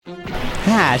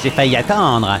Ah, j'ai failli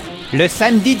attendre. Le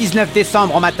samedi 19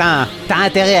 décembre au matin, t'as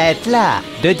intérêt à être là,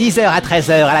 de 10h à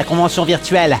 13h à la convention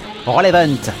virtuelle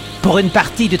Roll-Event, pour une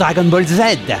partie du Dragon Ball Z,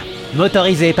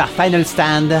 motorisée par Final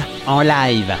Stand, en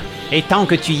live. Et tant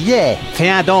que tu y es, fais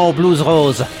un don au Blues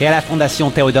Rose et à la Fondation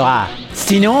Théodora.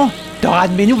 Sinon, t'auras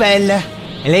de mes nouvelles.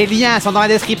 Les liens sont dans la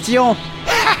description.